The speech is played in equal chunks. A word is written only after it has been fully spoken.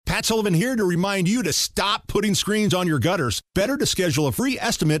Matt Sullivan here to remind you to stop putting screens on your gutters. Better to schedule a free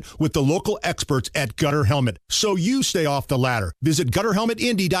estimate with the local experts at Gutter Helmet so you stay off the ladder. Visit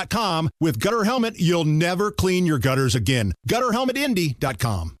GutterHelmetIndy.com. With Gutter Helmet, you'll never clean your gutters again.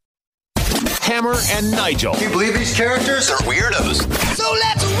 GutterHelmetIndy.com. Hammer and Nigel. Can you believe these characters are weirdos? So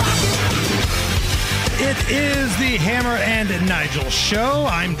let's rock it! It is the Hammer and Nigel show.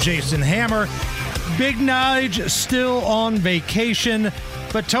 I'm Jason Hammer. Big Nige still on vacation,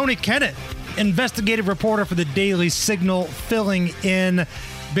 but Tony Kennett, investigative reporter for the Daily Signal, filling in.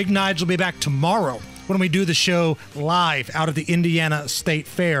 Big Nige will be back tomorrow when we do the show live out of the Indiana State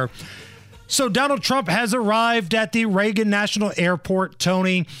Fair. So Donald Trump has arrived at the Reagan National Airport,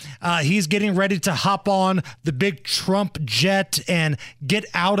 Tony. He's getting ready to hop on the big Trump jet and get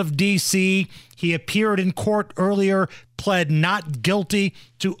out of D.C. He appeared in court earlier, pled not guilty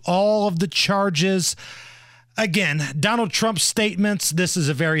to all of the charges. Again, Donald Trump's statements, this is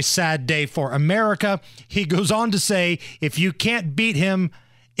a very sad day for America. He goes on to say, if you can't beat him,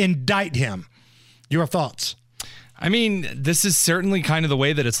 indict him. Your thoughts? I mean, this is certainly kind of the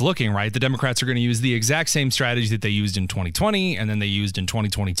way that it's looking, right? The Democrats are going to use the exact same strategy that they used in 2020 and then they used in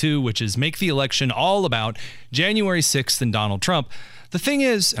 2022, which is make the election all about January 6th and Donald Trump. The thing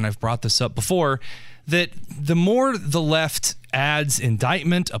is, and I've brought this up before, that the more the left adds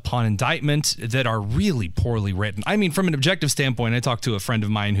indictment upon indictment that are really poorly written. I mean, from an objective standpoint, I talked to a friend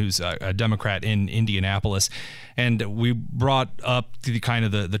of mine who's a Democrat in Indianapolis, and we brought up the kind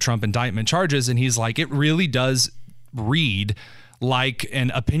of the Trump indictment charges, and he's like, it really does read like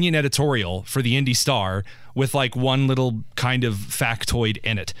an opinion editorial for the Indy Star with like one little kind of factoid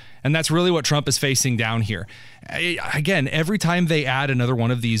in it. And that's really what Trump is facing down here. Again, every time they add another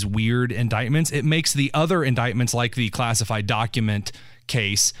one of these weird indictments, it makes the other indictments like the classified document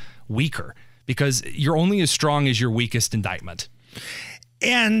case weaker because you're only as strong as your weakest indictment.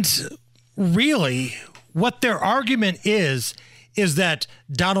 And really, what their argument is that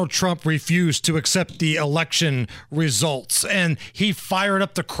Donald Trump refused to accept the election results and he fired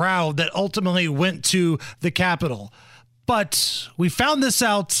up the crowd that ultimately went to the Capitol. But we found this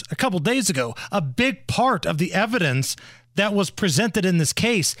out a couple days ago. A big part of the evidence that was presented in this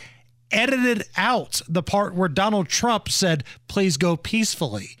case edited out the part where Donald Trump said, please go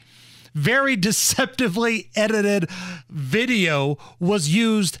peacefully. Very deceptively edited video was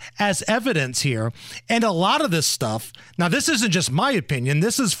used as evidence here. And a lot of this stuff, now this isn't just my opinion,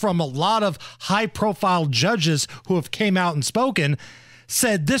 this is from a lot of high-profile judges who have came out and spoken,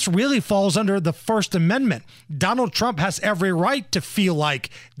 said this really falls under the First Amendment. Donald Trump has every right to feel like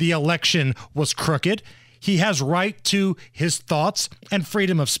the election was crooked. He has right to his thoughts and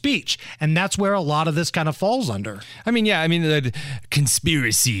freedom of speech. And that's where a lot of this kind of falls under. I mean, yeah, the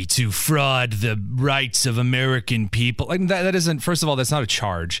conspiracy to fraud the rights of American people. Like that isn't, first of all, that's not a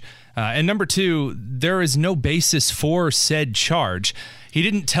charge. And number two, there is no basis for said charge. He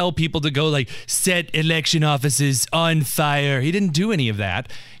didn't tell people to go like set election offices on fire. He didn't do any of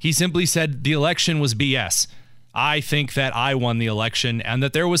that. He simply said the election was BS. I think that I won the election and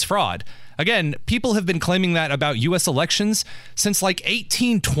that there was fraud. Again, people have been claiming that about U.S. elections since like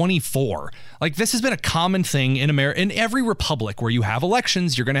 1824. Like this has been a common thing in America. In every republic where you have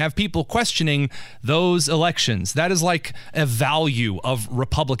elections, you're going to have people questioning those elections. That is like a value of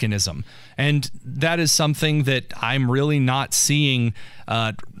republicanism. And that is something that I'm really not seeing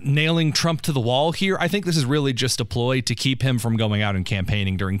nailing Trump to the wall here. I think this is really just a ploy to keep him from going out and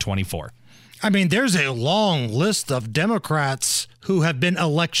campaigning during 24. I mean, there's a long list of Democrats who have been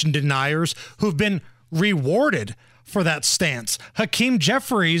election deniers who've been rewarded for that stance. Hakeem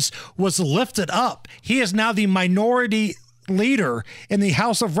Jeffries was lifted up. He is now the minority leader in the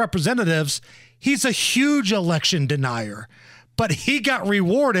House of Representatives. He's a huge election denier. But he got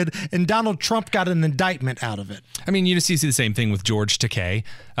rewarded, and Donald Trump got an indictment out of it. I mean, you see the same thing with George Takei,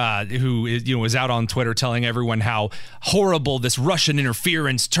 who was out on Twitter telling everyone how horrible this Russian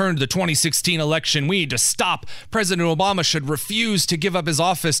interference turned the 2016 election. We need to stop. President Obama should refuse to give up his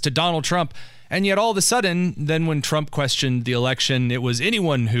office to Donald Trump. And yet all of a sudden, then when Trump questioned the election, it was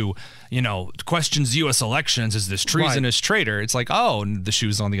anyone who, questions U.S. elections as this treasonous traitor. It's like, oh, the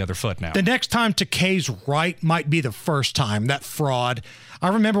shoe's on the other foot now. The next time Takei's right might be the first time, that fraud. I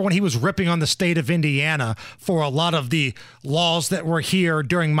remember when he was ripping on the state of Indiana for a lot of the laws that were here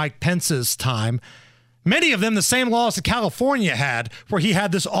during Mike Pence's time. Many of them the same laws that California had, where he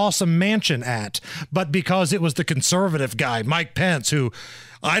had this awesome mansion at. But because it was the conservative guy, Mike Pence, who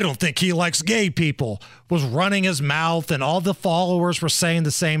I don't think he likes gay people, was running his mouth, and all the followers were saying the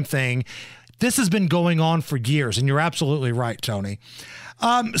same thing. This has been going on for years, and you're absolutely right, Tony.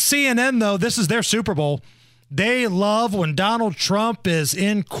 CNN, though, this is their Super Bowl. They love when Donald Trump is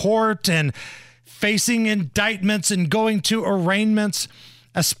in court and facing indictments and going to arraignments,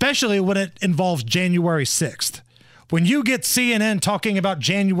 especially when it involves January 6th. When you get CNN talking about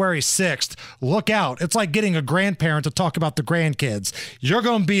January 6th, look out. It's like getting a grandparent to talk about the grandkids. You're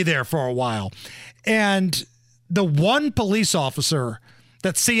going to be there for a while. And the one police officer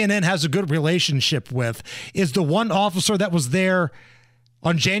that CNN has a good relationship with is the one officer that was there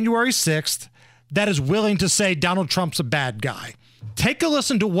on January 6th that is willing to say Donald Trump's a bad guy. Take a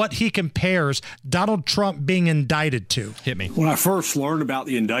listen to what he compares Donald Trump being indicted to. Hit me. When I first learned about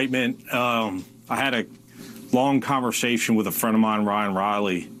the indictment, I had a long conversation with a friend of mine, Ryan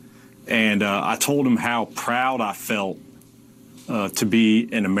Riley, and I told him how proud I felt to be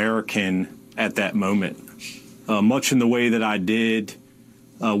an American at that moment, much in the way that I did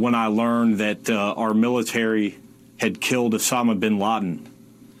when I learned that our military had killed Osama bin Laden.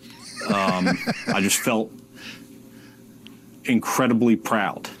 I just felt incredibly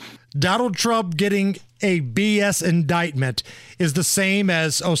proud. Donald Trump getting a BS indictment is the same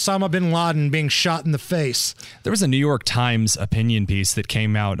as Osama bin Laden being shot in the face. There was a New York Times opinion piece that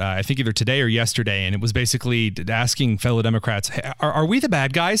came out, I think either today or yesterday, and it was basically asking fellow Democrats, hey, are we the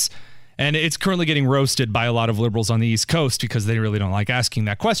bad guys? And it's currently getting roasted by a lot of liberals on the East Coast because they really don't like asking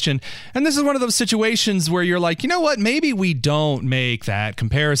that question. And this is one of those situations where you're like, you know what? Maybe we don't make that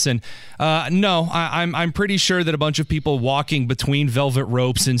comparison. No, I'm pretty sure that a bunch of people walking between velvet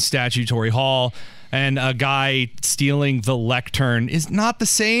ropes in Statutory Hall and a guy stealing the lectern is not the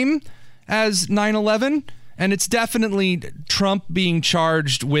same as 9/11. And it's definitely Trump being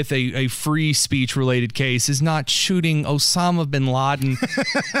charged with a free speech related case is not shooting Osama bin Laden.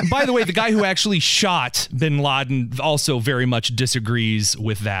 And by the way, the guy who actually shot bin Laden also very much disagrees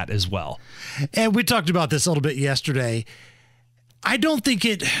with that as well. And we talked about this a little bit yesterday. I don't think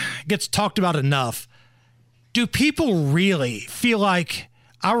it gets talked about enough. Do people really feel like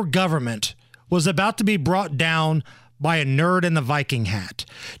our government was about to be brought down by a nerd in the Viking hat?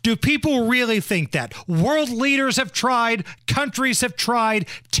 Do people really think that? World leaders have tried, countries have tried,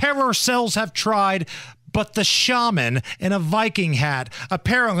 terror cells have tried, but the shaman in a Viking hat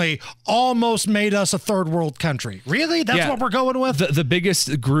apparently almost made us a third world country. Really? That's what we're going with? The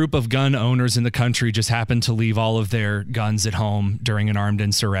biggest group of gun owners in the country just happened to leave all of their guns at home during an armed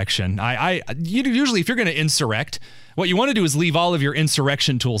insurrection. Usually if you're going to insurrect, what you want to do is leave all of your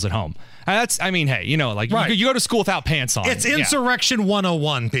insurrection tools at home. Hey, you go to school without pants on. It's Insurrection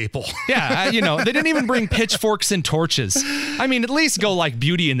 101, people. Yeah, they didn't even bring pitchforks and torches. I mean, at least go like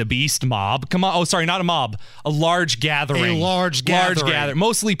Beauty and the Beast mob. Come on. Oh, sorry, not a mob. A large gathering. A large gathering.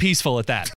 Mostly peaceful at that.